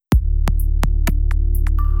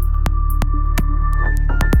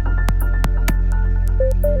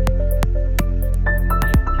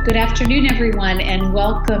Good afternoon, everyone, and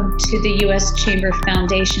welcome to the U.S. Chamber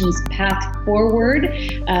Foundation's Path Forward,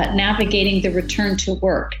 Navigating the Return to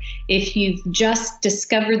Work. If you've just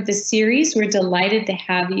discovered this series, we're delighted to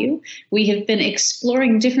have you. We have been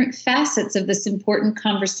exploring different facets of this important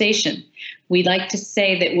conversation. We like to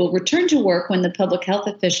say that we'll return to work when the public health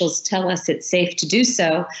officials tell us it's safe to do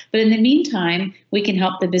so, but in the meantime, we can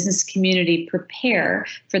help the business community prepare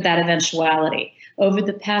for that eventuality. Over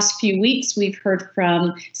the past few weeks, we've heard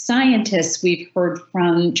from scientists, we've heard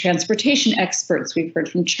from transportation experts, we've heard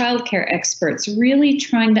from childcare experts, really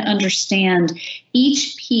trying to understand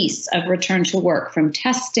each piece of return to work, from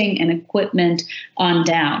testing and equipment on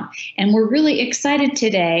down. And we're really excited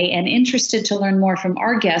today and interested to learn more from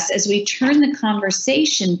our guests as we turn the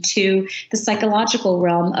conversation to the psychological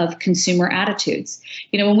realm of consumer attitudes.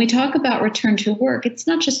 You know, when we talk about return to work, it's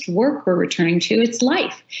not just work we're returning to, it's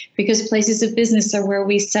life, because places of business are where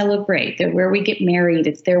we celebrate, they're where we get married,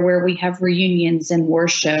 it's there where we have reunions and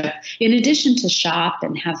worship, in addition to shop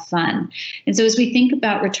and have fun. And so as we think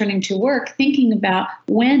about returning to work, thinking about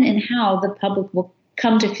when and how the public will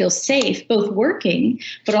come to feel safe, both working,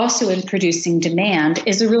 but also in producing demand,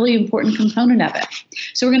 is a really important component of it.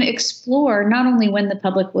 So we're going to explore not only when the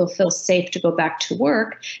public will feel safe to go back to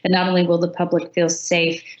work, and not only will the public feel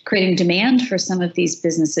safe creating demand for some of these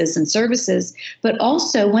businesses and services, but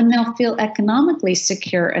also when they'll feel economically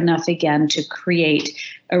secure enough again to create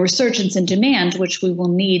a resurgence in demand, which we will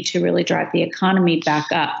need to really drive the economy back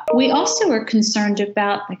up. We also are concerned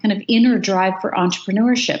about the kind of inner drive for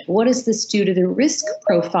entrepreneurship. What does this do to the risk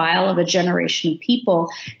profile of a generation of people?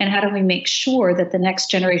 And how do we make sure that the next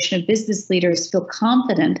generation of business leaders feel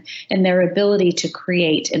confident in their ability to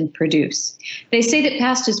create and produce? They say that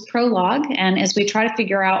past is prologue, and as we try to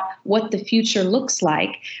figure out what the future looks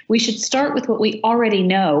like, we should start with what we already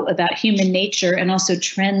know about human nature and also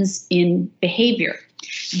trends in behavior.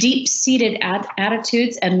 Deep-seated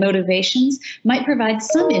attitudes and motivations might provide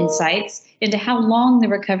some insights into how long the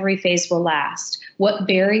recovery phase will last, what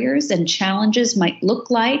barriers and challenges might look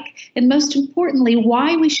like, and most importantly,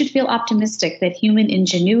 why we should feel optimistic that human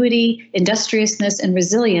ingenuity, industriousness, and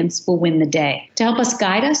resilience will win the day. To help us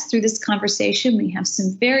guide us through this conversation, we have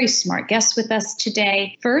some very smart guests with us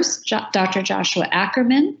today. First, Dr. Joshua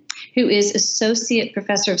Ackerman, who is Associate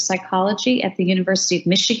Professor of Psychology at the University of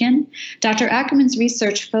Michigan. Dr. Ackerman's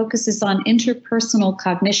research focuses on interpersonal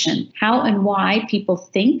cognition, how and why people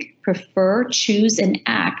think, prefer, choose, and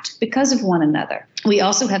act because of one another. We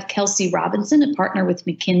also have Kelsey Robinson, a partner with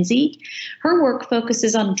McKinsey. Her work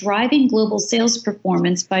focuses on driving global sales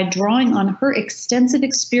performance by drawing on her extensive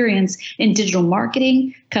experience in digital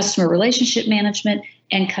marketing, customer relationship management,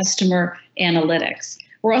 and customer analytics.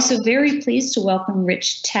 We're also very pleased to welcome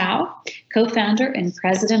Rich Tao, co-founder and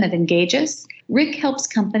president of Engageous. Rick helps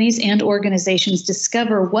companies and organizations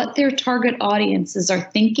discover what their target audiences are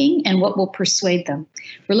thinking and what will persuade them.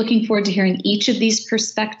 We're looking forward to hearing each of these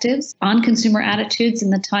perspectives on consumer attitudes in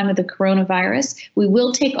the time of the coronavirus. We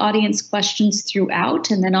will take audience questions throughout,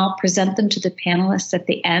 and then I'll present them to the panelists at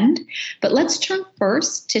the end. But let's turn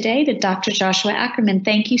first today to Dr. Joshua Ackerman.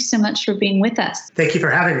 Thank you so much for being with us. Thank you for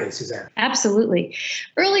having me, Suzanne. Absolutely.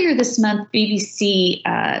 Earlier this month, BBC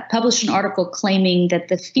published an article claiming that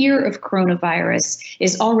the fear of coronavirus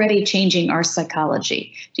is already changing our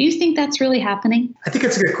psychology. Do you think that's really happening? I think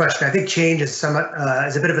it's a good question. I think change is somewhat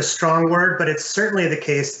is a bit of a strong word, but it's certainly the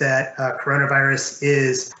case that coronavirus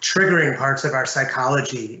is triggering parts of our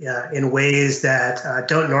psychology in ways that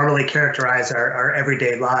don't normally characterize our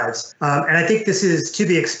everyday lives. And I think this is to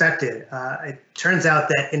be expected. It turns out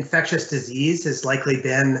that infectious disease has likely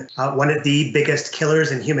been one of the biggest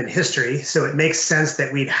killers in human history. So it makes sense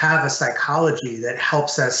that we'd have a psychology that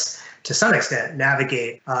helps us to some extent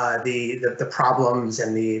navigate the problems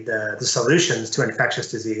and the solutions to infectious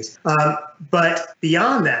disease. But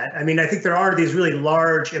beyond that, I mean, I think there are these really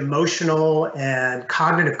large emotional and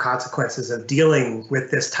cognitive consequences of dealing with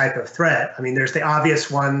this type of threat. I mean, there's the obvious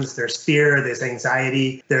ones, there's fear, there's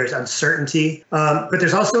anxiety, there's uncertainty, but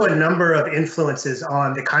there's also a number of influences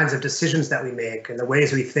on the kinds of decisions that we make and the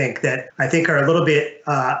ways we think that I think are a little bit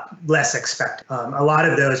less expected. A lot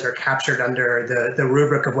of those are captured under the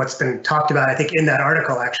rubric of what's been talked about, I think, in that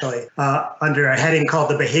article, actually, under a heading called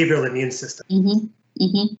the behavioral immune system. Mm-hmm.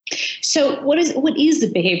 Mm-hmm. So what is the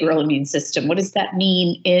behavioral immune system? What does that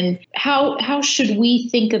mean? And how should we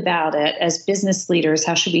think about it as business leaders?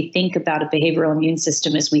 How should we think about a behavioral immune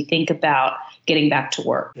system as we think about getting back to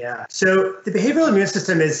work? Yeah. So the behavioral immune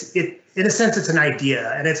system is in a sense, it's an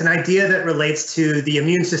idea, and it's an idea that relates to the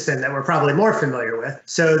immune system that we're probably more familiar with.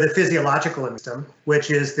 So the physiological immune system,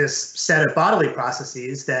 which is this set of bodily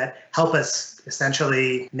processes that help us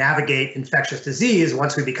essentially navigate infectious disease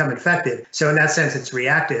once we become infected. So in that sense, it's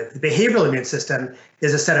reactive. The behavioral immune system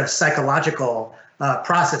is a set of psychological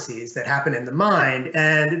processes that happen in the mind,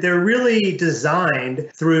 and they're really designed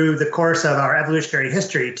through the course of our evolutionary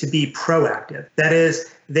history to be proactive. That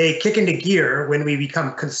is, they kick into gear when we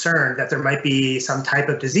become concerned that there might be some type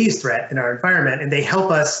of disease threat in our environment, and they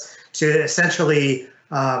help us to essentially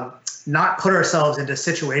not put ourselves into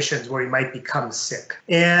situations where we might become sick.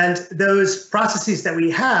 And those processes that we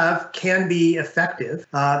have can be effective.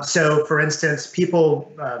 So for instance,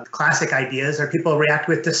 classic ideas are people react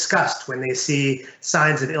with disgust when they see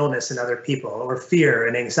signs of illness in other people, or fear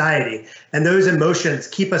and anxiety. And those emotions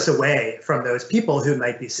keep us away from those people who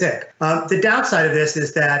might be sick. The downside of this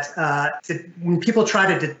is that when people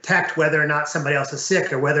try to detect whether or not somebody else is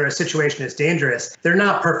sick or whether a situation is dangerous, they're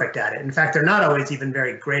not perfect at it. In fact, they're not always even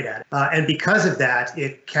very great at it. And because of that,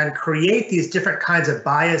 it can create these different kinds of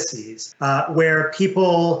biases where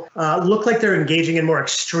people look like they're engaging in more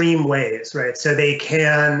extreme ways, right? So they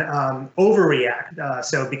can overreact,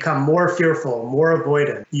 so become more fearful, more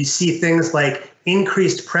avoidant. You see things like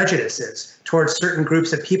increased prejudices towards certain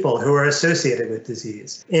groups of people who are associated with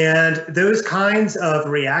disease. And those kinds of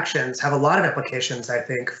reactions have a lot of implications, I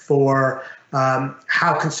think, for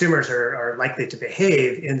how consumers are likely to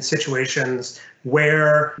behave in situations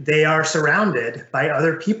where they are surrounded by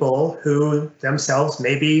other people who themselves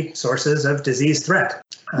may be sources of disease threat.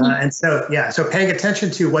 And so paying attention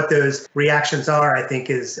to what those reactions are, I think,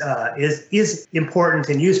 is important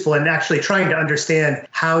and useful, and actually trying to understand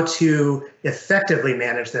how to effectively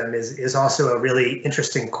manage them is also a really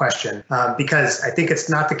interesting question, because I think it's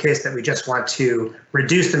not the case that we just want to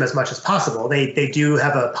reduce them as much as possible. They do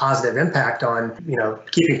have a positive impact on,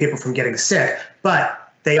 keeping people from getting sick, but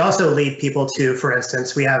they also lead people to, for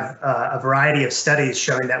instance, we have a variety of studies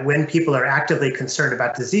showing that when people are actively concerned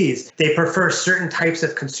about disease, they prefer certain types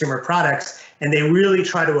of consumer products, and they really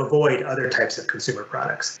try to avoid other types of consumer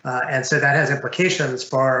products. And so that has implications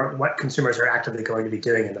for what consumers are actively going to be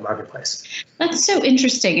doing in the marketplace. That's so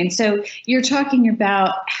interesting. And so you're talking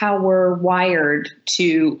about how we're wired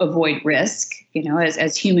to avoid risk,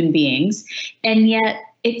 as human beings, and yet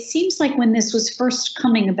it seems like when this was first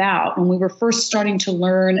coming about, when we were first starting to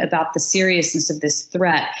learn about the seriousness of this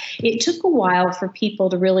threat, it took a while for people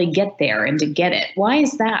to really get there and to get it. Why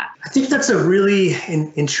is that? I think that's a really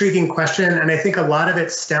intriguing question. And I think a lot of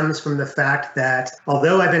it stems from the fact that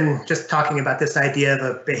although I've been just talking about this idea of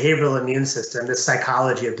a behavioral immune system, this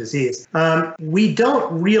psychology of disease, we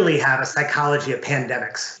don't really have a psychology of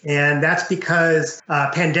pandemics. And that's because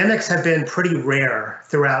pandemics have been pretty rare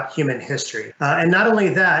throughout human history. And not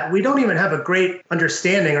only that, we don't even have a great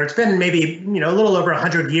understanding, or it's been maybe a little over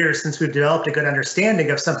 100 years since we've developed a good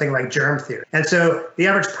understanding of something like germ theory. And so the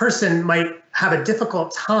average person might have a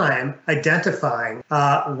difficult time identifying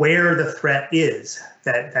where the threat is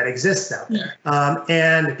that exists out there.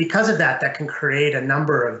 And because of that can create a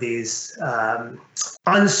number of these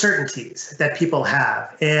uncertainties that people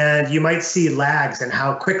have. And you might see lags in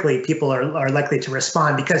how quickly people are likely to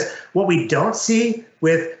respond, because what we don't see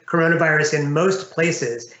with coronavirus in most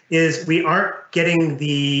places is we aren't getting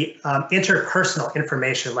the interpersonal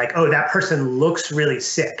information like, oh, that person looks really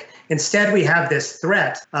sick. Instead, we have this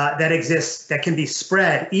threat that exists that can be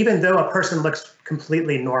spread even though a person looks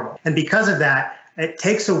completely normal. And because of that, it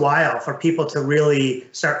takes a while for people to really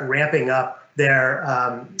start ramping up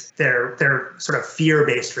their sort of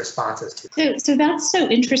fear-based responses to it. So that's so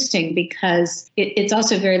interesting, because it's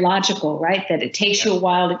also very logical, right? That it takes you a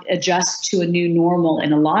while to adjust to a new normal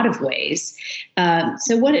in a lot of ways.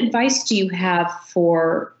 So what advice do you have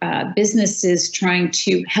for businesses trying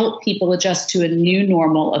to help people adjust to a new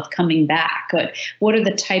normal of coming back? What are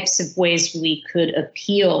the types of ways we could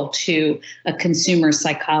appeal to a consumer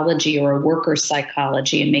psychology or a worker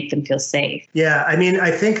psychology and make them feel safe? Yeah, I mean,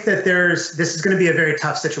 I think that this is going to be a very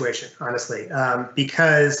tough situation, honestly,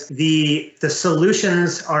 because the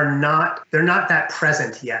solutions are not that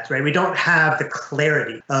present yet, right? We don't have the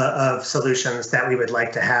clarity of solutions that we would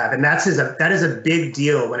like to have. And that is a big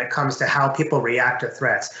deal when it comes to how people react to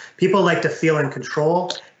threats. People like to feel in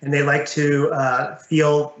control, and they like to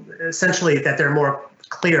feel essentially that they're more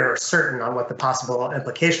clear or certain on what the possible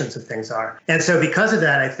implications of things are. And so because of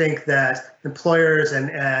that, I think that employers and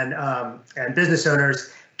business owners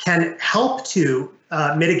can help to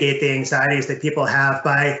mitigate the anxieties that people have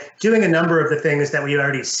by doing a number of the things that we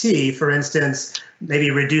already see. For instance,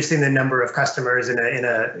 maybe reducing the number of customers in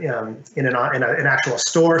an actual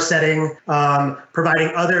store setting,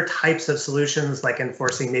 providing other types of solutions like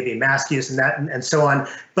enforcing maybe mask use and so on.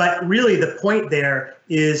 But really, the point there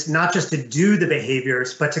is not just to do the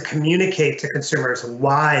behaviors, but to communicate to consumers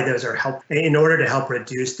why those are in order to help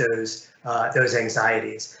reduce those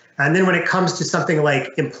anxieties. And then when it comes to something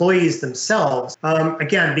like employees themselves,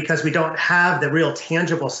 again, because we don't have the real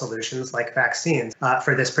tangible solutions like vaccines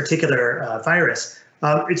for this particular virus,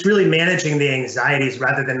 it's really managing the anxieties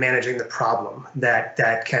rather than managing the problem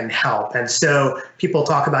that can help. And so people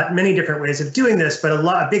talk about many different ways of doing this, but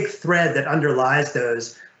a big thread that underlies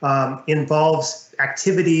those involves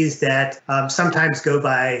activities that sometimes go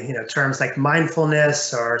by terms like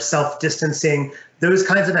mindfulness or self-distancing. Those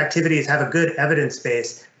kinds of activities have a good evidence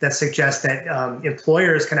base that suggests that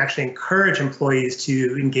employers can actually encourage employees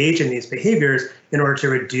to engage in these behaviors in order to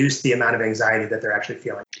reduce the amount of anxiety that they're actually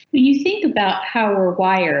feeling. When you think about how we're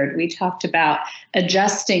wired, we talked about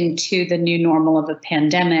adjusting to the new normal of a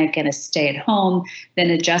pandemic and a stay at home, then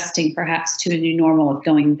adjusting perhaps to a new normal of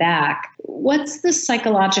going back. What's the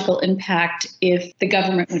psychological impact if the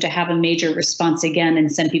government were to have a major response again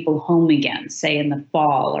and send people home again, say in the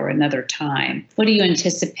fall or another time? What do you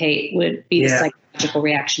anticipate would be the psychological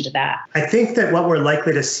reaction to that? I think that what we're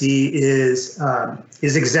likely to see is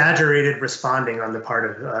exaggerated responding on the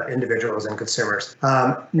part of individuals and consumers.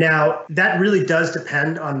 Now, that really does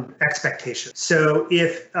depend on expectations. So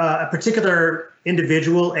if a particular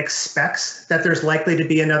individual expects that there's likely to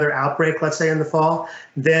be another outbreak, let's say in the fall,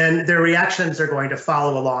 then their reactions are going to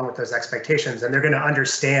follow along with those expectations, and they're going to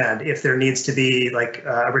understand if there needs to be like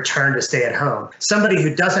a return to stay at home. Somebody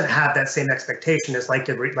who doesn't have that same expectation is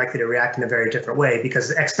likely to react in a very different way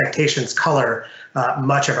because expectations color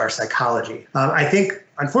much of our psychology. I think,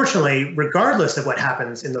 unfortunately, regardless of what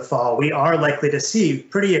happens in the fall, we are likely to see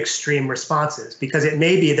pretty extreme responses because it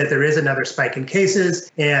may be that there is another spike in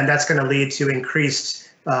cases, and that's going to lead to increased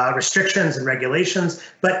restrictions and regulations.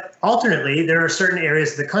 But alternately, there are certain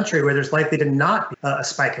areas of the country where there's likely to not be a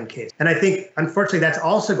spike in cases. And I think, unfortunately, that's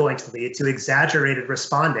also going to lead to exaggerated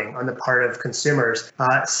responding on the part of consumers,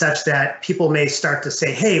 such that people may start to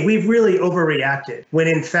say, hey, we've really overreacted, when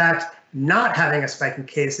in fact, not having a spike in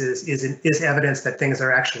cases is evidence that things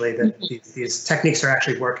are actually, that these techniques are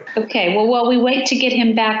actually working. Okay, well, while we wait to get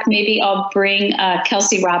him back, maybe I'll bring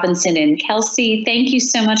Kelsey Robinson in. Kelsey, thank you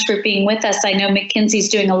so much for being with us. I know McKinsey's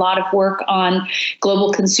doing a lot of work on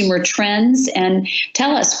global consumer trends. And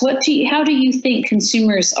tell us, how do you think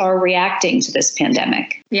consumers are reacting to this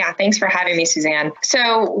pandemic? Yeah, thanks for having me, Suzanne.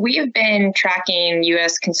 So we have been tracking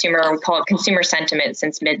U.S. we call it consumer sentiment,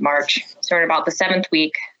 since mid-March. So we're in about the 7th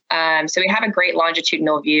week. So we have a great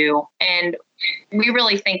longitudinal view, and we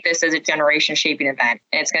really think this is a generation-shaping event,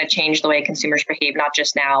 and it's going to change the way consumers behave, not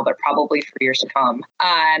just now, but probably for years to come.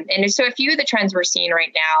 And so a few of the trends we're seeing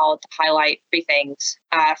right now, to highlight 3 things.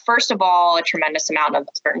 First of all, a tremendous amount of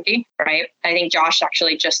uncertainty, right? I think Josh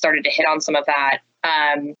actually just started to hit on some of that.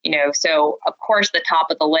 So of course, the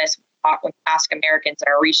top of the list, when we ask Americans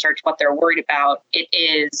in our research what they're worried about, it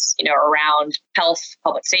is, around health,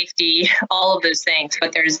 public safety, all of those things.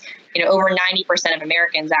 But there's, over 90% of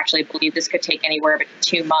Americans actually believe this could take anywhere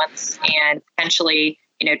between 2 months and potentially,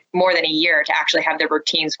 more than a year to actually have their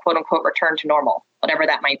routines, quote unquote, return to normal, whatever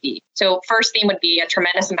that might be. So first theme would be a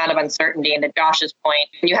tremendous amount of uncertainty. And to Josh's point,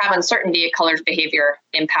 when you have uncertainty, it colors behavior,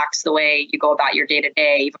 impacts the way you go about your day to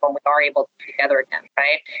day, even when we are able to be together again,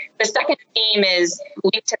 right? The second theme is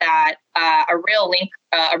linked to that, a real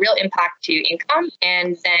impact to income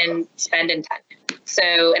and then spend intent.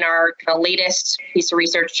 So in our latest piece of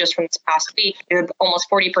research just from this past week, almost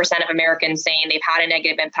 40% of Americans saying they've had a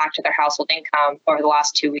negative impact to their household income over the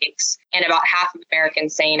last 2 weeks. And about half of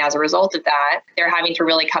Americans saying as a result of that, they're having to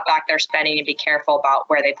really cut back their spending and be careful about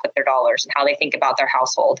where they put their dollars and how they think about their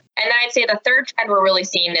household. And then I'd say the third trend we're really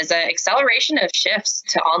seeing is an acceleration of shifts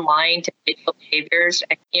to online, to digital behaviors.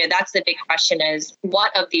 That's the big question, is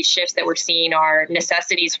what of these shifts that we're seeing are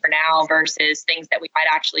necessities for now versus things that we might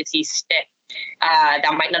actually see stick.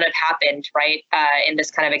 That might not have happened, right, in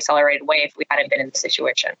this kind of accelerated way if we hadn't been in the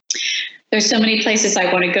situation. There's so many places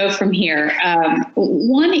I want to go from here.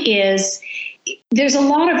 One is there's a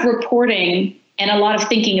lot of reporting and a lot of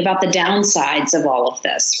thinking about the downsides of all of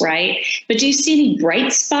this, right? But do you see any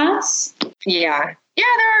bright spots? Yeah, Yeah,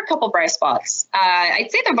 there are a couple bright spots. I'd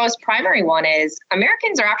say the most primary one is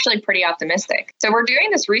Americans are actually pretty optimistic. So we're doing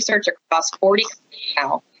this research across 40 countries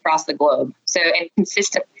now across the globe. And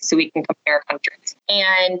consistently, so we can compare countries.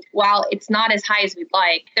 And while it's not as high as we'd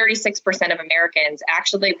like, 36% of Americans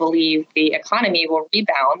actually believe the economy will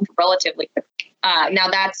rebound relatively quickly. Now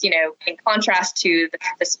that's, in contrast to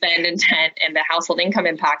the spend intent and the household income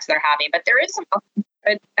impacts they're having, but there is some,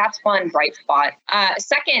 but that's one bright spot.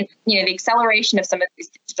 Second, the acceleration of some of these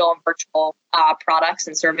digital and virtual products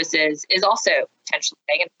and services is also potentially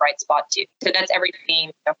a bright spot too. So that's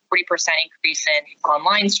everything, 40% increase in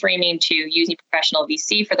online streaming to using professional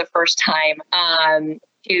VC for the first time.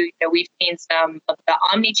 We've seen some of the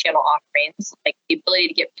omni-channel offerings, like the ability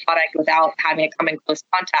to get product without having to come in close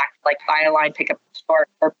contact, like buy a line, pick up a store,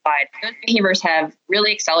 or provide. Those behaviors have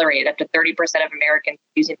really accelerated. Up to 30% of Americans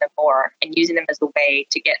using them more and using them as a way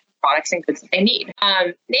to get products and goods that they need.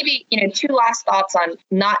 Maybe, two last thoughts on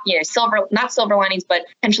not silver linings, but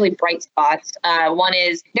potentially bright spots. One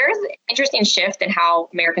is there is an interesting shift in how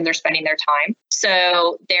Americans are spending their time.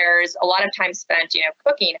 So there's a lot of time spent,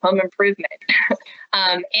 cooking, home improvement.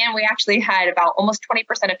 And we actually had about almost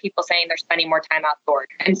 20% of people saying they're spending more time outdoors.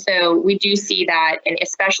 And so we do see that, and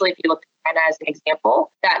especially if you look at China as an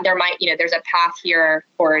example, that there might, there's a path here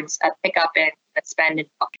towards a pickup in spend.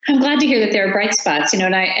 I'm glad to hear that there are bright spots,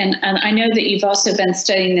 and I know that you've also been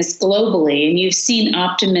studying this globally, and you've seen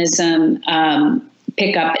optimism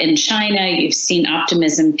pick up in China. You've seen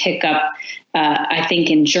optimism pick up, I think,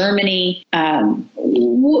 in Germany.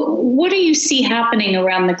 What do you see happening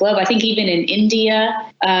around the globe? I think even in India.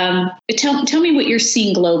 Tell me what you're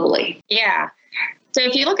seeing globally. Yeah. So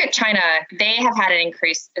if you look at China, they have had an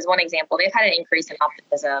increase, as one example, they've had an increase in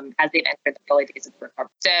optimism as they've entered the early days of the recovery.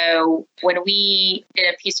 So when we did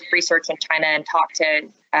a piece of research in China and talked to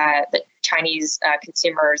the Chinese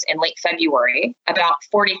consumers in late February, about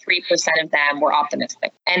 43% of them were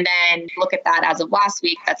optimistic. And then look at that as of last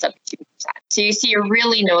week, that's up to 2%. So you see a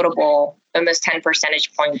really notable, almost 10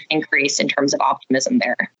 percentage point increase in terms of optimism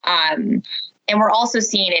there. And we're also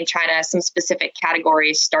seeing in China some specific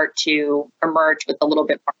categories start to emerge with a little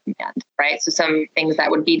bit more demand, right? So some things that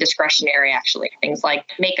would be discretionary, actually, things like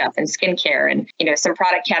makeup and skincare and, some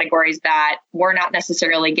product categories that were not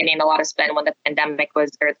necessarily getting a lot of spend when the pandemic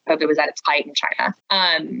was, or COVID was at its height in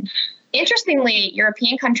China. Interestingly,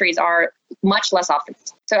 European countries are much less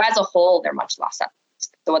optimistic. So as a whole, they're much less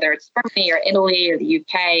optimistic. So whether it's Germany or Italy or the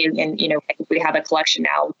UK, and, I think we have a collection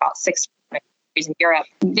now of about 6 in Europe,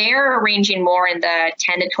 they're ranging more in the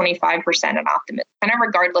 10 to 25% of optimism, kind of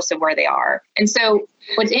regardless of where they are. And so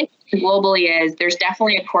what's interesting globally is there's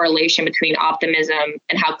definitely a correlation between optimism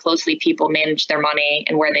and how closely people manage their money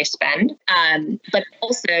and where they spend. But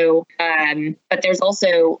there's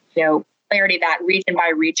also, clarity that region by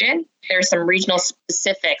region, there's some regional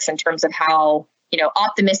specifics in terms of how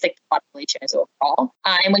optimistic the population is overall.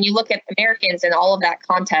 And when you look at Americans in all of that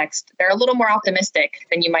context, they're a little more optimistic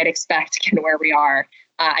than you might expect given where we are,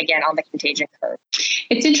 again, on the contagion curve.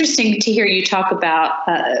 It's interesting to hear you talk about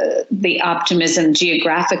the optimism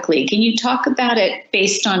geographically. Can you talk about it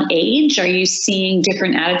based on age? Are you seeing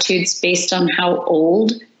different attitudes based on how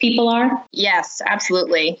old people are? Yes,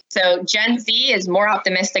 absolutely. So Gen Z is more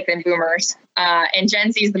optimistic than boomers, and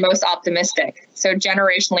Gen Z is the most optimistic. So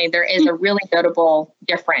generationally, there is a really notable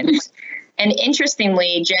difference. And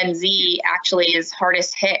interestingly, Gen Z actually is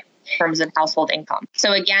hardest hit in terms of household income.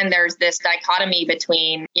 So again, there's this dichotomy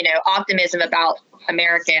between, optimism about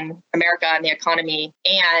America and the economy,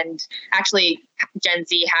 and actually Gen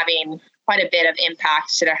Z having quite a bit of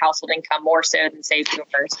impact to their household income, more so than, say,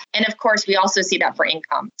 boomers. And of course, we also see that for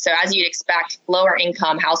income. So as you'd expect, lower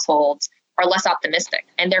income households are less optimistic,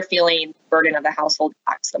 and they're feeling the burden of the household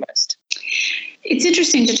tax the most. It's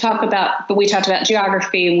interesting to talk about, but we talked about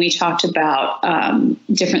geography and we talked about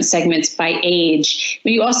different segments by age.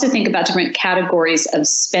 But you also think about different categories of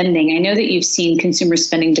spending. I know that you've seen consumer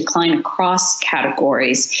spending decline across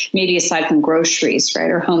categories, maybe aside from groceries, right,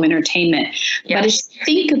 or home entertainment. Yeah. But as you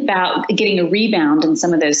think about getting a rebound in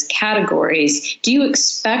some of those categories, do you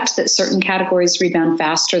expect that certain categories rebound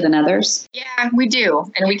faster than others? Yeah, we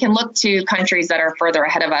do. And we can look to countries that are further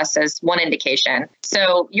ahead of us as one indication.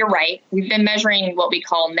 So you're right. We've been measuring what we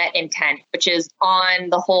call net intent, which is on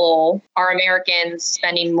the whole, are Americans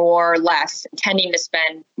spending more or less, intending to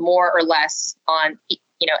spend more or less on,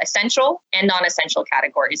 essential and non-essential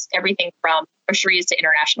categories, everything from groceries to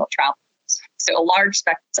international travel. So a large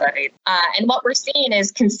spectrum study. And what we're seeing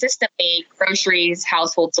is consistently groceries,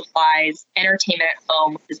 household supplies, entertainment at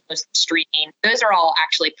home, which is mostly streaming. Those are all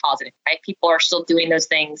actually positive, right? People are still doing those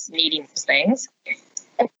things, needing those things.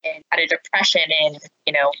 had a depression in,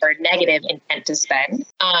 or negative intent to spend.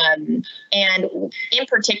 And in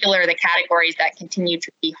particular, the categories that continue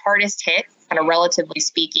to be hardest hit, kind of relatively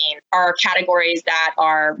speaking, are categories that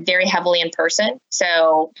are very heavily in person.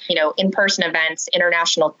 So, in-person events,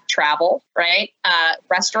 international travel, right?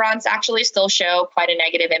 Restaurants actually still show quite a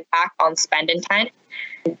negative impact on spend intent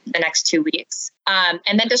the next 2 weeks.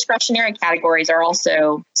 And then discretionary categories are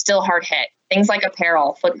also still hard hit. Things like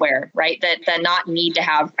apparel, footwear, right? The not need to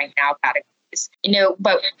have right now categories.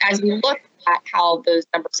 But as we look at how those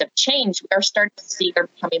numbers have changed, we are starting to see they're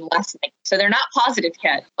becoming less negative. So they're not positive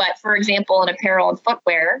yet. But for example, in apparel and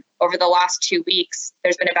footwear, over the last 2 weeks,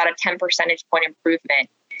 there's been about a 10 percentage point improvement.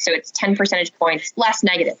 So it's 10 percentage points less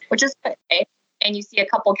negative, which is good, right? And you see a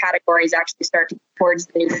couple categories actually start to towards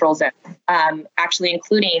the neutral zone, actually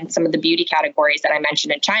including some of the beauty categories that I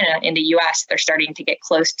mentioned in China. In the US, they're starting to get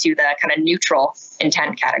close to the kind of neutral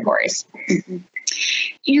intent categories. Mm-hmm.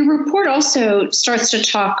 Your report also starts to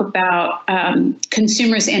talk about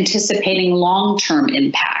consumers anticipating long-term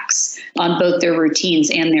impacts on both their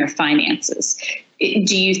routines and their finances.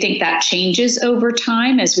 Do you think that changes over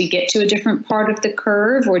time as we get to a different part of the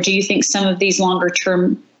curve, or do you think some of these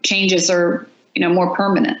longer-term changes are more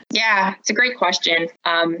permanent? Yeah, it's a great question.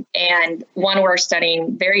 And one we're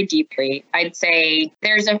studying very deeply. I'd say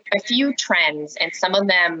there's a few trends, and some of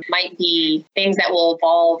them might be things that will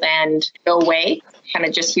evolve and go away, kind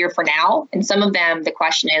of just here for now. And some of them, the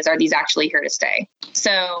question is, are these actually here to stay?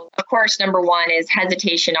 So, of course, number one is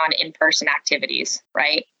hesitation on in-person activities,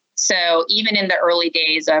 right? So even in the early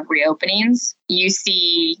days of reopenings, you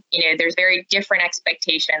see, there's very different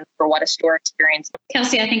expectations for what a store experience.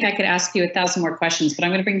 Kelsey, I think I could ask you 1,000 more questions, but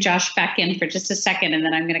I'm going to bring Josh back in for just a second, and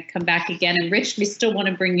then I'm going to come back again. And Rich, we still want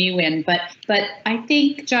to bring you in, but I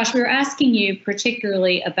think, Josh, we were asking you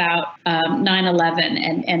particularly about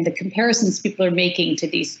 9/11 and the comparisons people are making to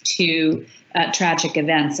these two tragic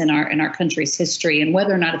events in our country's history, and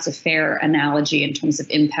whether or not it's a fair analogy in terms of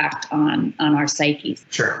impact on our psyches.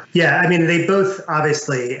 Sure. Yeah, I mean, they both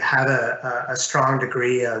obviously have a strong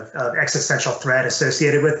degree of existential threat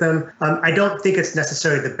associated with them. I don't think it's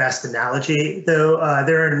necessarily the best analogy, though.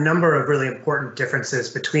 There are a number of really important differences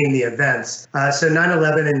between the events. So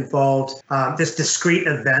 9/11 involved this discrete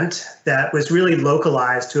event that was really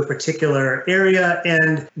localized to a particular area,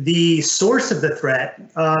 and the source of the threat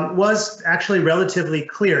was actually relatively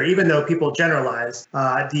clear, even though people generalized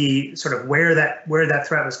the sort of where that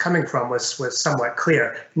threat was coming from was somewhat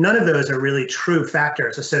clear. None of those are really true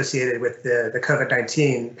factors associated with the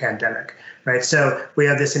COVID-19 pandemic, right? So we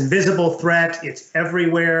have this invisible threat. It's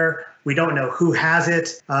everywhere. We don't know who has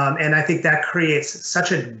it. And I think that creates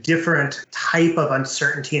such a different type of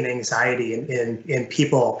uncertainty and anxiety in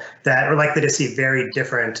people that are likely to see very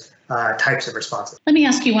different types of responses. Let me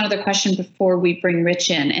ask you one other question before we bring Rich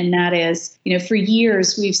in, and that is, for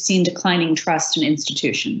years we've seen declining trust in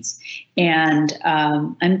institutions. And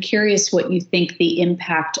I'm curious what you think the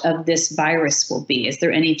impact of this virus will be. Is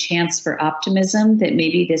there any chance for optimism that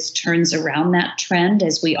maybe this turns around that trend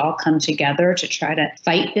as we all come together to try to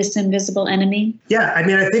fight this invisible enemy? Yeah, I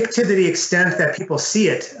mean, I think to the extent that people see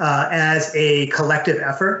it as a collective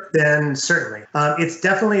effort, then certainly. It's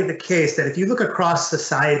definitely the case that if you look across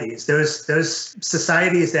societies, those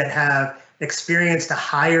societies that have experienced a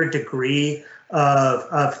higher degree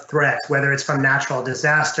of threat, whether it's from natural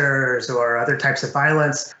disasters or other types of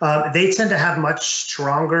violence, they tend to have much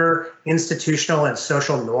stronger institutional and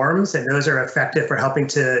social norms, and those are effective for helping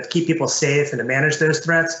to keep people safe and to manage those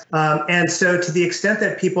threats. And so to the extent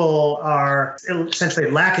that people are essentially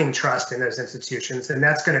lacking trust in those institutions, then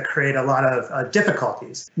that's going to create a lot of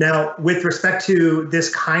difficulties. Now, with respect to this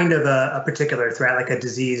kind of a particular threat, like a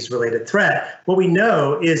disease-related threat, what we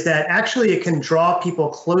know is that actually it can draw people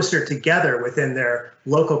closer together within their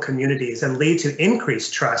local communities and lead to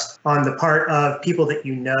increased trust on the part of people that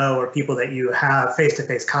you know or people that you have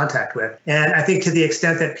face-to-face contact with. And I think to the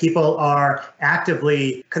extent that people are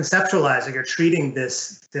actively conceptualizing or treating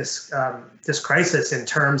this crisis in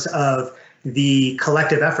terms of the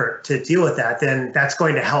collective effort to deal with that, then that's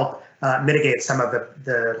going to help mitigate some of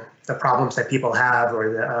the problems that people have,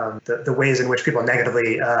 or the ways in which people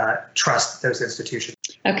negatively trust those institutions.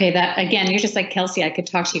 Okay, that again, you're just like Kelsey. I could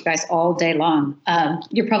talk to you guys all day long.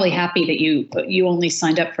 You're probably happy that you only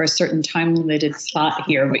signed up for a certain time-limited slot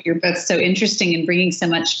here, but you're both so interesting in bringing so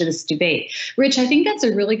much to this debate. Rich, I think that's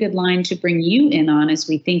a really good line to bring you in on as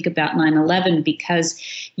we think about 9/11, because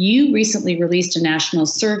you recently released a national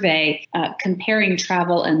survey comparing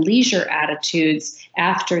travel and leisure attitudes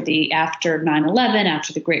after 9/11,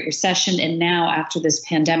 after the Great Recession, and now after this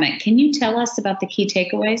pandemic. Can you tell us about the key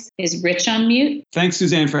takeaways? Is Rich on mute? Thanks, Suzanne.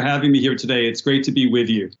 Suzanne, for having me here today. It's great to be with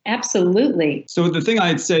you. Absolutely. So the thing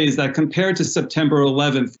I'd say is that compared to September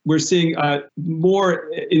 11th, we're seeing more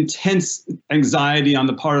intense anxiety on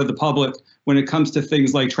the part of the public when it comes to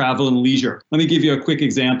things like travel and leisure. Let me give you a quick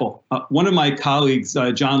example. One of my colleagues,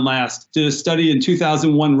 John Last, did a study in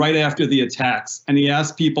 2001 right after the attacks, and he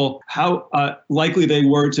asked people how likely they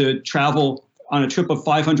were to travel on a trip of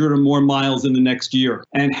 500 or more miles in the next year.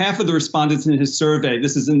 And half of the respondents in his survey,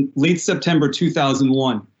 this is in late September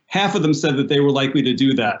 2001, half of them said that they were likely to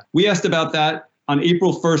do that. We asked about that on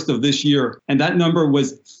April 1st of this year, and that number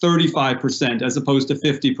was 35% as opposed to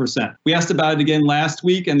 50%. We asked about it again last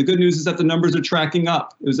week, and the good news is that the numbers are tracking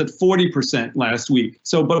up. It was at 40% last week.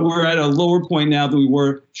 But we're at a lower point now than we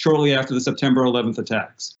were shortly after the September 11th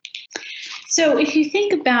attacks. So if you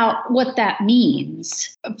think about what that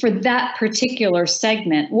means for that particular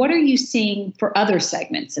segment, what are you seeing for other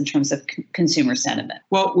segments in terms of consumer sentiment?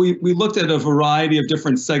 Well, we looked at a variety of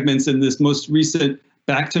different segments in this most recent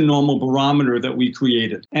Back to Normal barometer that we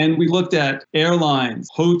created. And we looked at airlines,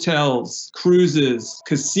 hotels, cruises,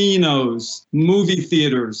 casinos, movie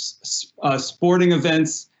theaters, sporting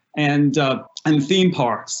events, and theme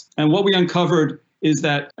parks. And what we uncovered is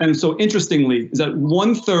that, and so interestingly, is that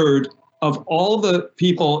 1/3 of all the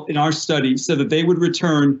people in our study said that they would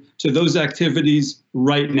return to those activities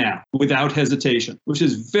right now without hesitation, which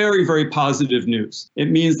is very, very positive news.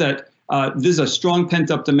 It means that there's a strong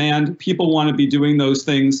pent-up demand. People want to be doing those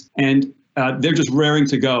things, and they're just raring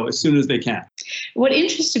to go as soon as they can. What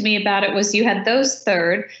interested me about it was you had those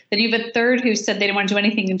third, then you have a third who said they didn't want to do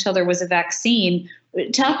anything until there was a vaccine.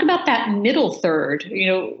 Talk about that middle third.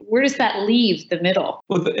 Where does that leave the middle?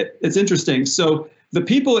 Well, it's interesting. So the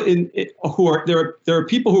people there are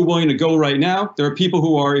people who are willing to go right now. There are people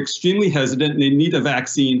who are extremely hesitant and they need a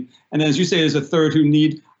vaccine. And as you say, there's a third who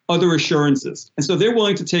need other assurances. And so they're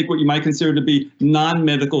willing to take what you might consider to be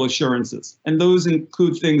non-medical assurances. And those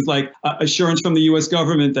include things like assurance from the US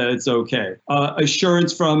government that it's okay,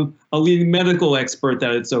 assurance from a leading medical expert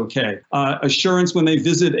that it's okay, assurance when they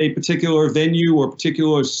visit a particular venue or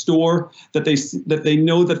particular store that they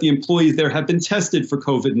know that the employees there have been tested for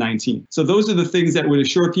COVID-19. So those are the things that would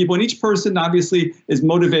assure people. And each person obviously is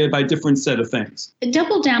motivated by a different set of things.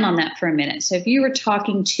 Double down on that for a minute. So if you were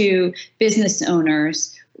talking to business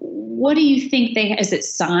owners, what do you think is it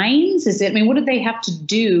signs? What do they have to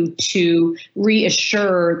do to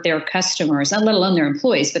reassure their customers, not let alone their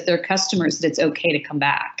employees, but their customers that it's okay to come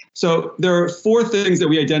back? So there are 4 things that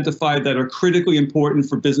we identified that are critically important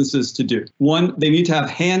for businesses to do. 1, they need to have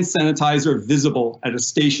hand sanitizer visible at a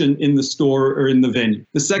station in the store or in the venue.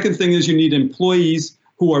 The second thing is you need employees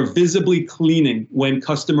who are visibly cleaning when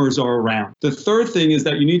customers are around. The third thing is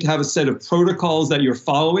that you need to have a set of protocols that you're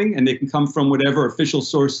following, and they can come from whatever official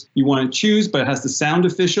source you want to choose, but it has to sound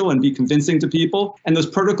official and be convincing to people. And those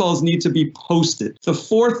protocols need to be posted. The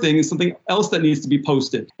fourth thing is something else that needs to be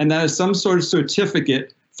posted, and that is some sort of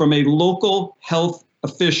certificate from a local health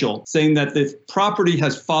official saying that the property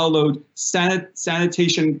has followed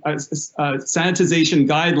sanitization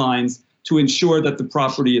guidelines to ensure that the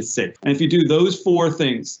property is safe. And if you do those 4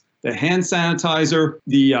 things, the hand sanitizer,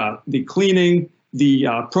 the cleaning, the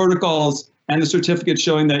protocols, and the certificate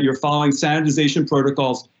showing that you're following sanitization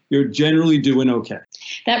protocols, you're generally doing okay.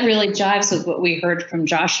 That really jives with what we heard from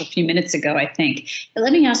Josh a few minutes ago, I think. But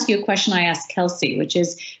let me ask you a question I asked Kelsey, which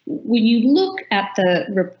is, when you look at the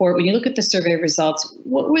report, when you look at the survey results,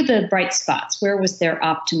 what were the bright spots? Where was their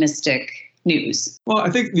optimistic news? Well,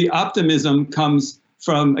 I think the optimism comes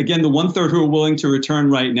from, again, the 1/3 who are willing to return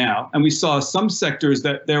right now. And we saw some sectors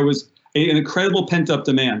that there was an incredible pent-up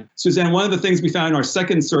demand. Suzanne, one of the things we found in our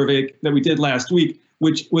second survey that we did last week,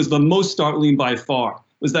 which was the most startling by far,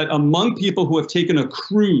 was that among people who have taken a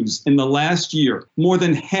cruise in the last year, more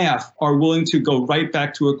than half are willing to go right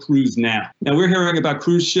back to a cruise now. Now, we're hearing about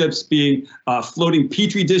cruise ships being floating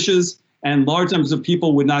petri dishes, and large numbers of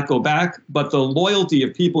people would not go back, but the loyalty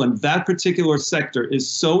of people in that particular sector is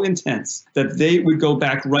so intense that they would go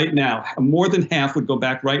back right now. More than half would go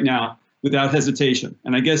back right now without hesitation.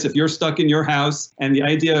 And I guess if you're stuck in your house and the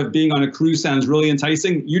idea of being on a cruise sounds really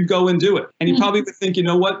enticing, you'd go and do it. And you probably would think, you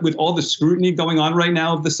know what, with all the scrutiny going on right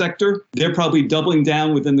now of the sector, they're probably doubling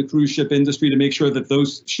down within the cruise ship industry to make sure that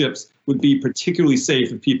those ships would be particularly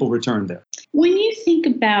safe if people return there. When you think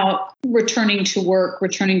about returning to work,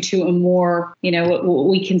 returning to a more, what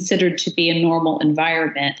we consider to be a normal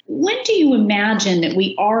environment, when do you imagine that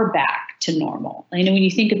we are back to normal? When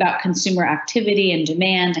you think about consumer activity and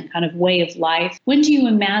demand and kind of way of life, when do you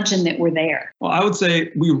imagine that we're there? Well, I would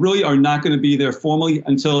say we really are not going to be there formally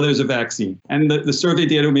until there's a vaccine. And the survey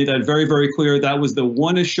data made that very, very clear. That was the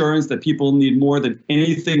one assurance that people need more than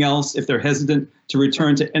anything else if they're hesitant to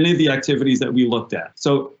return to any of the activities that we looked at.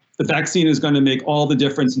 So the vaccine is going to make all the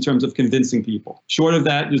difference in terms of convincing people. Short of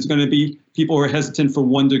that, there's going to be people who are hesitant for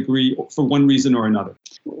one degree, for one reason or another.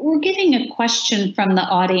 We're getting a question from the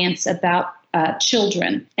audience about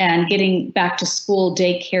children and getting back to school,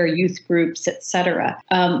 daycare, youth groups, et cetera.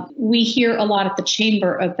 We hear a lot at the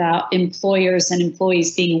Chamber about employers and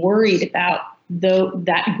employees being worried about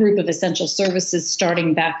that group of essential services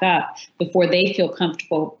starting back up before they feel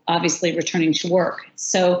comfortable, obviously, returning to work.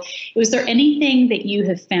 So was there anything that you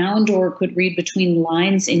have found or could read between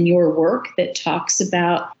lines in your work that talks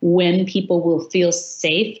about when people will feel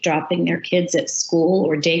safe dropping their kids at school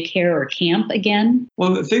or daycare or camp again?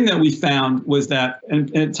 Well, the thing that we found was that,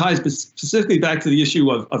 and it ties specifically back to the issue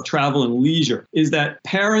of travel and leisure, is that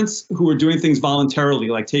parents who are doing things voluntarily,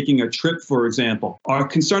 like taking a trip, for example, are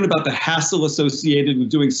concerned about the hassle associated with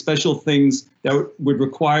doing special things that would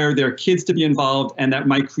require their kids to be involved and that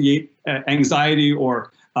might create anxiety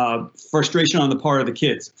or frustration on the part of the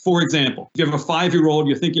kids. For example, if you have a 5-year-old,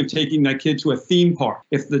 you're thinking of taking that kid to a theme park.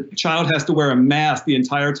 If the child has to wear a mask the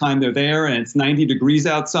entire time they're there and it's 90 degrees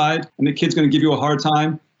outside and the kid's going to give you a hard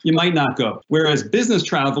time, you might not go. Whereas business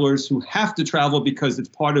travelers who have to travel because it's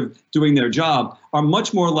part of doing their job are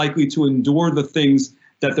much more likely to endure the things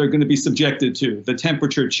that they're going to be subjected to, the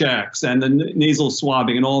temperature checks and the nasal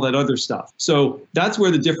swabbing and all that other stuff. So that's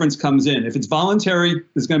where the difference comes in. If it's voluntary,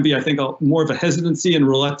 there's going to be, I think, more of a hesitancy and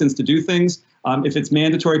reluctance to do things. If it's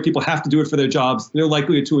mandatory, people have to do it for their jobs. They're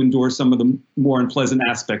likely to endure some of the more unpleasant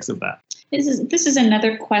aspects of that. This is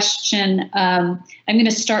another question. I'm going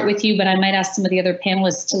to start with you, but I might ask some of the other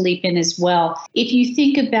panelists to leap in as well. If you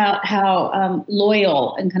think about how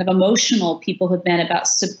loyal and kind of emotional people have been about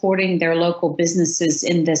supporting their local businesses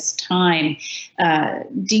in this time,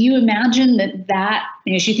 do you imagine that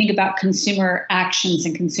as you think about consumer actions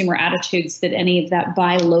and consumer attitudes, that any of that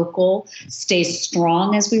buy local stays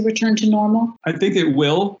strong as we return to normal? I think it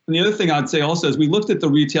will. And the other thing I'd say also is we looked at the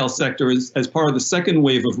retail sector as part of the second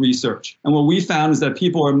wave of research. And what we found is that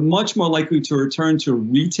people are much more likely to return to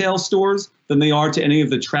retail stores than they are to any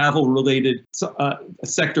of the travel-related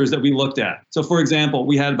sectors that we looked at. So, for example,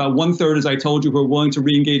 we had about 1/3, as I told you, who are willing to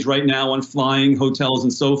re-engage right now on flying, hotels,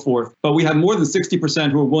 and so forth. But we have more than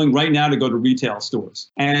 60% who are willing right now to go to retail stores.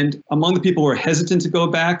 And among the people who are hesitant to go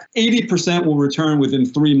back, 80% will return within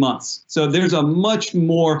 3 months. So there's a much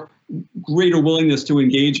more greater willingness to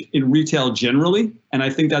engage in retail generally. And I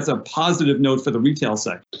think that's a positive note for the retail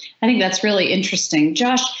sector. I think that's really interesting.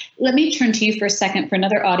 Josh, let me turn to you for a second for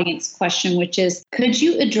another audience question, which is, could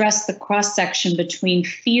you address the cross-section between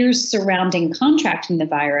fears surrounding contracting the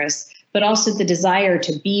virus, but also the desire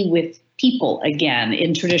to be with people again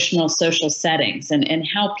in traditional social settings, and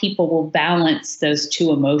how people will balance those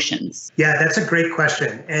two emotions? Yeah, that's a great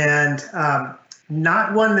question. And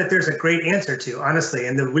not one that there's a great answer to, honestly.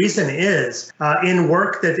 And the reason is in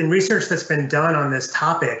research that's been done on this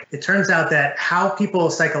topic, it turns out that how people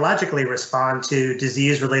psychologically respond to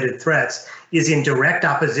disease-related threats is in direct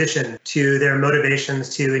opposition to their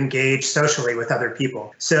motivations to engage socially with other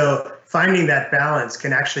people. So finding that balance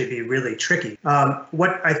can actually be really tricky.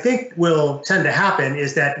 What I think will tend to happen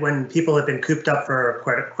is that when people have been cooped up for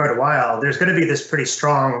quite a while, there's going to be this pretty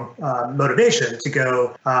strong motivation to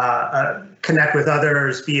go connect with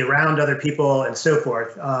others, be around other people, and so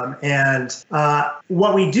forth. And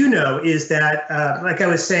what we do know is that, like I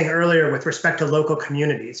was saying earlier, with respect to local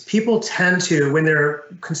communities, people tend to, when they're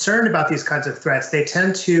concerned about these kinds of threats, they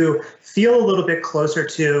tend to feel a little bit closer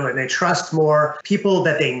to, and they trust more people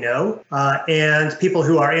that they know and people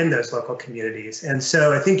who are in those local communities. And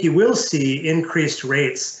so I think you will see increased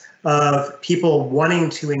rates of people wanting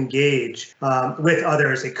to engage with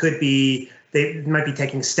others. It could be they might be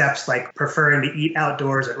taking steps like preferring to eat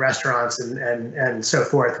outdoors at restaurants and so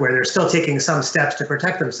forth, where they're still taking some steps to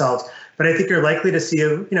protect themselves. But I think you're likely to see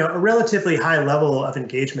a relatively high level of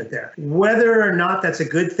engagement there. Whether or not that's a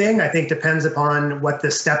good thing, I think depends upon what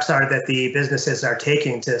the steps are that the businesses are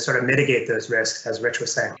taking to sort of mitigate those risks, as Rich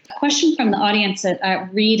was saying. A question from the audience that I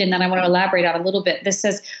read, and then I want to elaborate on a little bit. This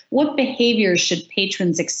says, what behaviors should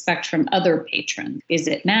patrons expect from other patrons? Is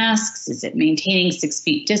it masks? Is it maintaining 6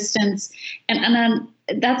 feet distance? And then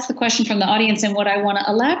that's the question from the audience. And what I want to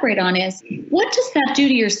elaborate on is, what does that do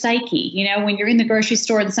to your psyche? When you're in the grocery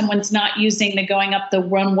store and someone's not using the going up the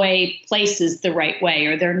runway places the right way,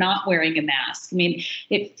 or they're not wearing a mask.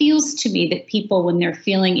 It feels to me that people, when they're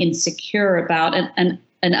feeling insecure about an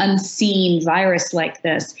unseen virus like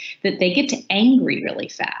this, that they get to angry really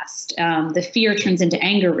fast. The fear turns into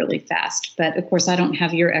anger really fast. But of course, I don't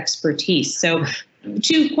have your expertise. So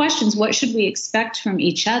 2 questions: what should we expect from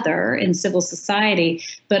each other in civil society?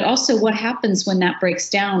 But also, what happens when that breaks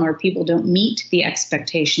down or people don't meet the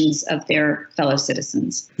expectations of their fellow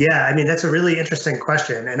citizens? Yeah, that's a really interesting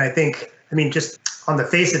question. And I think, just on the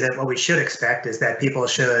face of it, what we should expect is that people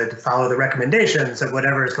should follow the recommendations of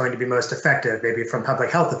whatever is going to be most effective, maybe from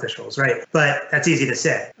public health officials, right? But that's easy to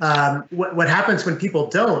say. What happens when people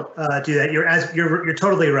don't do that? You're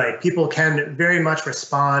totally right. People can very much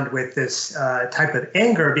respond with this type of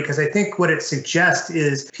anger, because I think what it suggests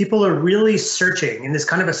is people are really searching in this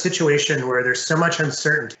kind of a situation where there's so much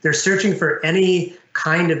uncertainty. They're searching for any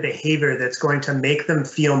kind of behavior that's going to make them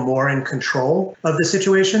feel more in control of the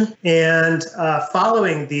situation. And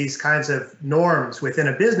following these kinds of norms within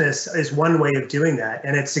a business is one way of doing that.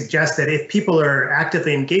 And it suggests that if people are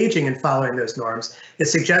actively engaging in following those norms, it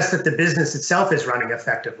suggests that the business itself is running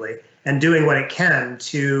effectively and doing what it can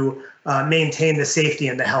to maintain the safety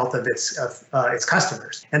and the health of its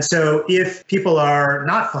customers. And so if people are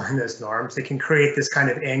not following those norms, it can create this kind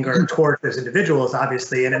of anger towards those individuals,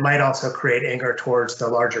 obviously, and it might also create anger towards the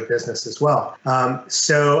larger business as well.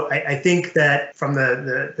 So I think that from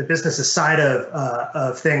the business side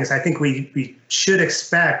of things, I think we should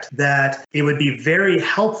expect that it would be very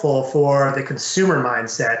helpful for the consumer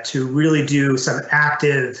mindset to really do some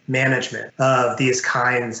active management of these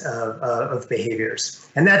kinds of behaviors.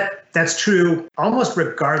 And that's true almost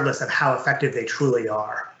regardless of how effective they truly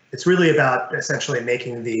are. It's really about essentially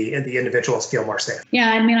making the individuals feel more safe.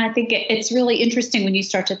 Yeah, I think it's really interesting when you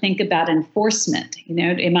start to think about enforcement.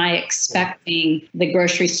 Am I expecting the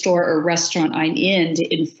grocery store or restaurant I'm in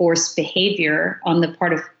to enforce behavior on the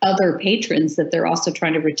part of other patrons that they're also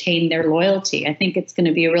trying to retain their loyalty? I think it's going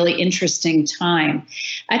to be a really interesting time.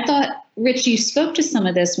 I thought, Rich, you spoke to some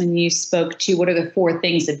of this when you spoke to what are the 4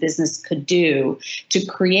 things a business could do to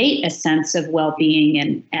create a sense of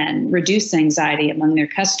well-being and reduce anxiety among their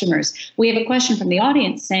customers. We have a question from the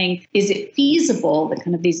audience saying, is it feasible that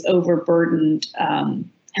kind of these overburdened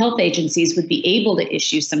health agencies would be able to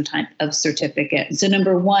issue some type of certificate? So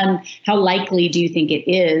number 1, how likely do you think it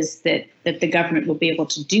is that the government will be able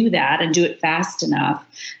to do that and do it fast enough?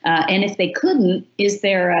 And if they couldn't, is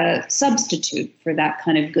there a substitute for that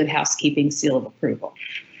kind of good housekeeping seal of approval?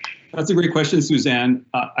 That's a great question, Suzanne.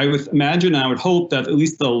 I would imagine, I would hope that at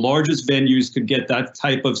least the largest venues could get that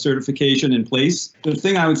type of certification in place. The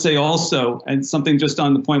thing I would say also, and something just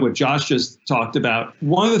on the point what Josh just talked about,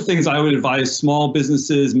 one of the things I would advise small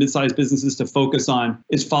businesses, mid-sized businesses to focus on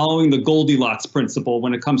is following the Goldilocks principle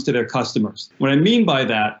when it comes to their customers. What I mean by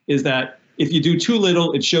that is that if you do too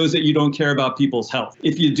little, it shows that you don't care about people's health.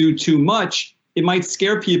 If you do too much, it might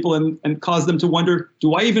scare people and cause them to wonder,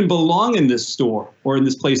 do I even belong in this store or in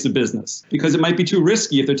this place of business? Because it might be too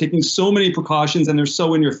risky if they're taking so many precautions and they're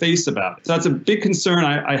so in your face about it. So that's a big concern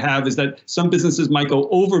I have, is that some businesses might go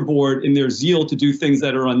overboard in their zeal to do things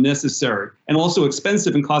that are unnecessary and also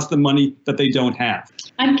expensive and cost them money that they don't have.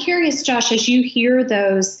 I'm curious, Josh, as you hear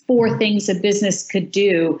those 4 things a business could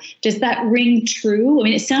do, does that ring true?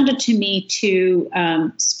 It sounded to me to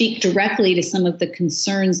speak directly to some of the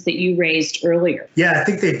concerns that you raised earlier. Yeah, I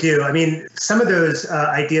think they do. Some of those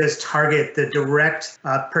ideas target the direct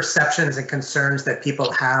perceptions and concerns that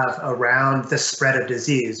people have around the spread of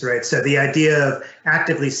disease, right? So the idea of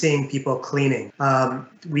actively seeing people cleaning.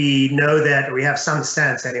 We know that, or we have some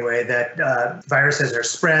sense anyway, that viruses are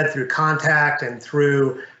spread through contact and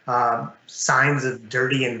through signs of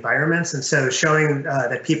dirty environments. And so showing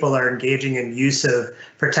that people are engaging in use of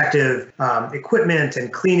protective equipment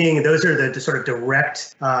and cleaning, those are the sort of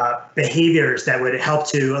direct behaviors that would help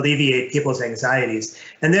to alleviate people's anxieties.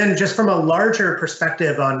 And then just from a larger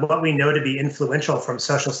perspective on what we know to be influential from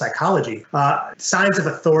social psychology, signs of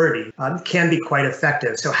authority can be quite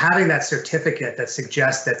effective. So having that certificate that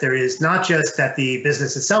suggests that there is not just that the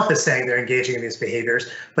business itself is saying they're engaging in these behaviors,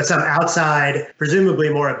 but some outside, presumably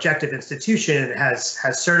more objective institution has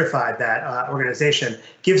certified that organization,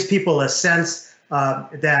 gives people a sense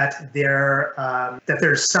that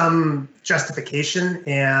there's some justification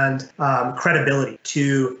and credibility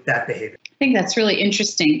to that behavior. I think that's really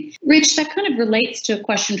interesting. Rich, that kind of relates to a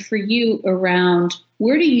question for you around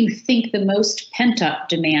where do you think the most pent-up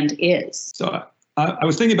demand is? So I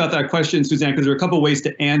was thinking about that question, Suzanne, because there are a couple of ways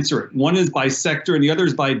to answer it. One is by sector and the other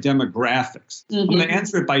is by demographics. I'm going to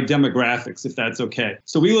answer it by demographics, if that's okay.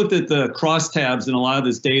 So we looked at the crosstabs in a lot of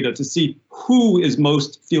this data to see who is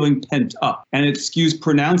most feeling pent up. And it skews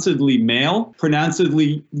pronouncedly male,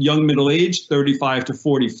 pronouncedly young middle-aged, 35 to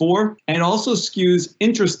 44, and also skews,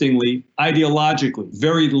 interestingly, ideologically.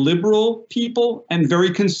 Very liberal people and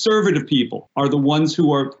very conservative people are the ones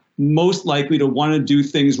who are most likely to want to do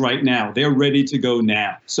things right now. They're ready to go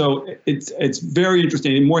now. So it's very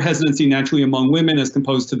interesting, and more hesitancy naturally among women as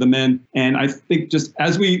opposed to the men. And I think just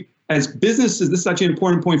as businesses, this is such an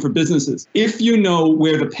important point for businesses. If you know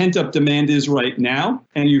where the pent-up demand is right now,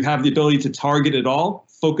 and you have the ability to target it all,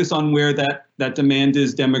 focus on where that demand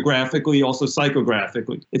is demographically, also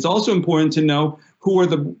psychographically. It's also important to know who are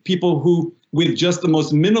the people who, with just the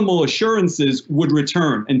most minimal assurances, would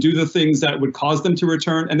return and do the things that would cause them to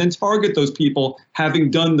return, and then target those people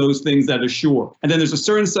having done those things that assure. And then there's a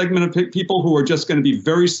certain segment of people who are just going to be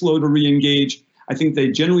very slow to re-engage. I think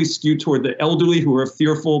they generally skew toward the elderly who are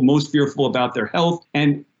most fearful about their health.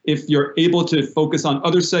 And if you're able to focus on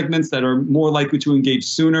other segments that are more likely to engage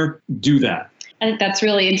sooner, do that. I think that's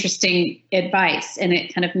really interesting advice, and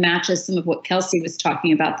it kind of matches some of what Kelsey was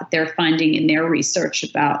talking about that they're finding in their research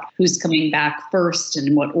about who's coming back first and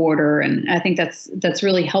in what order. And I think that's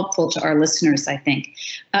really helpful to our listeners, I think.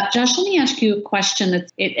 Josh, let me ask you a question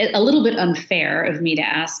that's a little bit unfair of me to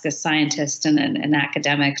ask a scientist and an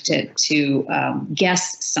academic to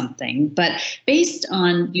guess something. But based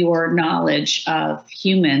on your knowledge of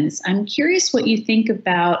humans, I'm curious what you think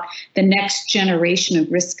about the next generation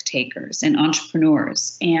of risk takers and entrepreneurs.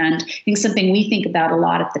 And I think something we think about a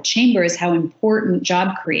lot at the Chamber is how important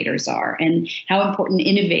job creators are and how important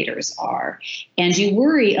innovators are. And you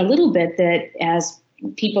worry a little bit that as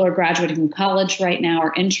people are graduating from college right now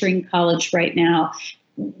or entering college right now,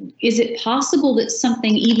 is it possible that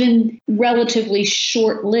something even relatively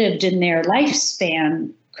short-lived in their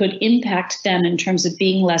lifespan could impact them in terms of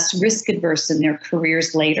being less risk adverse in their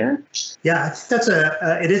careers later? Yeah, I think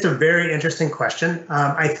it is a very interesting question.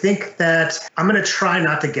 I think that I'm going to try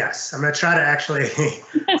not to guess. I'm going to try to actually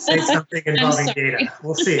say something involving data.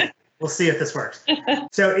 We'll see. We'll see if this works.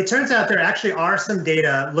 So it turns out there actually are some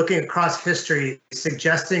data looking across history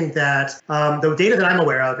suggesting that the data that I'm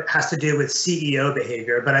aware of has to do with CEO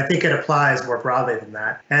behavior, but I think it applies more broadly than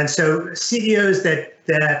that. And so CEOs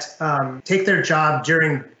that take their job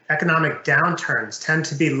during economic downturns tend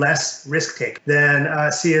to be less risk-taking than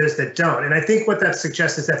CEOs that don't. And I think what that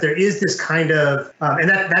suggests is that there is this kind of, and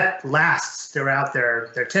that lasts throughout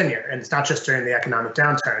their tenure, and it's not just during the economic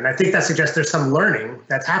downturn. And I think that suggests there's some learning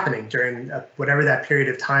that's happening during whatever that period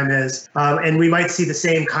of time is. And we might see the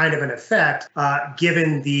same kind of an effect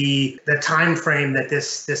given the time frame that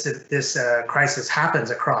this crisis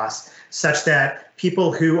happens across, such that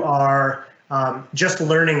people who are just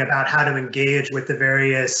learning about how to engage with the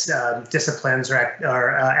various disciplines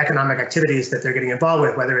or economic activities that they're getting involved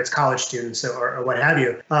with, whether it's college students or what have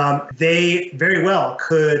you, they very well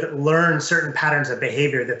could learn certain patterns of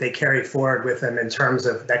behavior that they carry forward with them in terms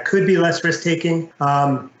of that could be less risk-taking.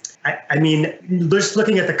 I mean, just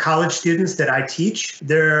looking at the college students that I teach,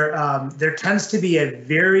 there tends to be a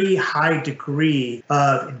very high degree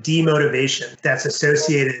of demotivation that's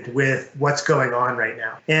associated with what's going on right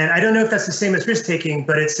now. And I don't know if that's the same as risk-taking,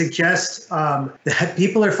 but it suggests that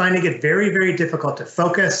people are finding it very, very difficult to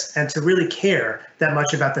focus and to really care that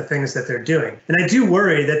much about the things that they're doing. And I do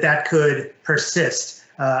worry that that could persist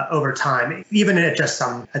over time, even at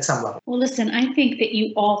some level. Well, listen, I think that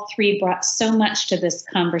you all three brought so much to this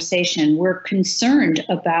conversation. We're concerned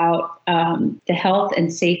about the health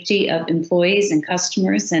and safety of employees and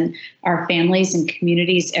customers and our families and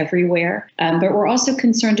communities everywhere. But we're also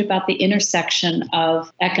concerned about the intersection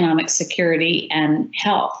of economic security and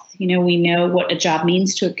health. You know, we know what a job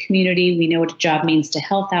means to a community. We know what a job means to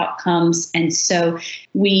health outcomes. And so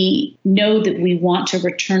we know that we want to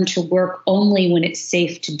return to work only when it's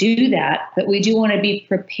safe to do that. But we do want to be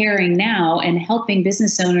preparing now and helping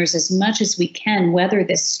business owners as much as we can weather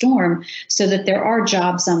this storm so that there are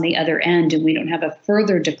jobs on the other end and we don't have a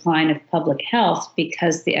further decline of public health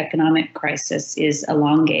because the economic crisis is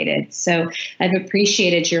elongated. So I've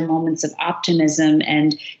appreciated your moments of optimism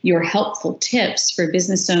and your helpful tips for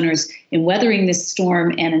business owners in weathering this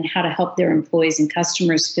storm and in how to help their employees and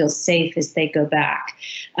customers feel safe as they go back.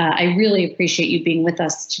 I really appreciate you being with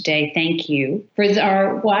us today. Thank you. For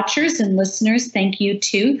our watchers and listeners, thank you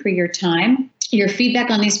too for your time. Your feedback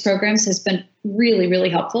on these programs has been really, really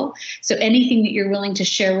helpful. So anything that you're willing to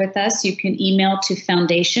share with us, you can email to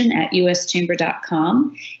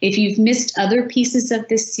foundation@uschamber.com. If you've missed other pieces of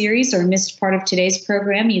this series or missed part of today's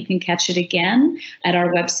program, you can catch it again at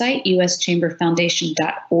our website,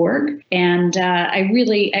 uschamberfoundation.org. And I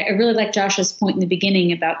really like Josh's point in the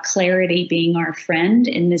beginning about clarity being our friend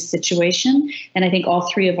in this situation. And I think all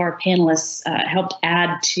three of our panelists helped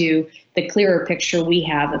add to the clearer picture we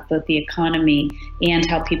have of both the economy and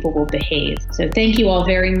how people will behave. So thank you all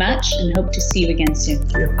very much and hope to see you again soon.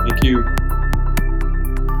 Thank you.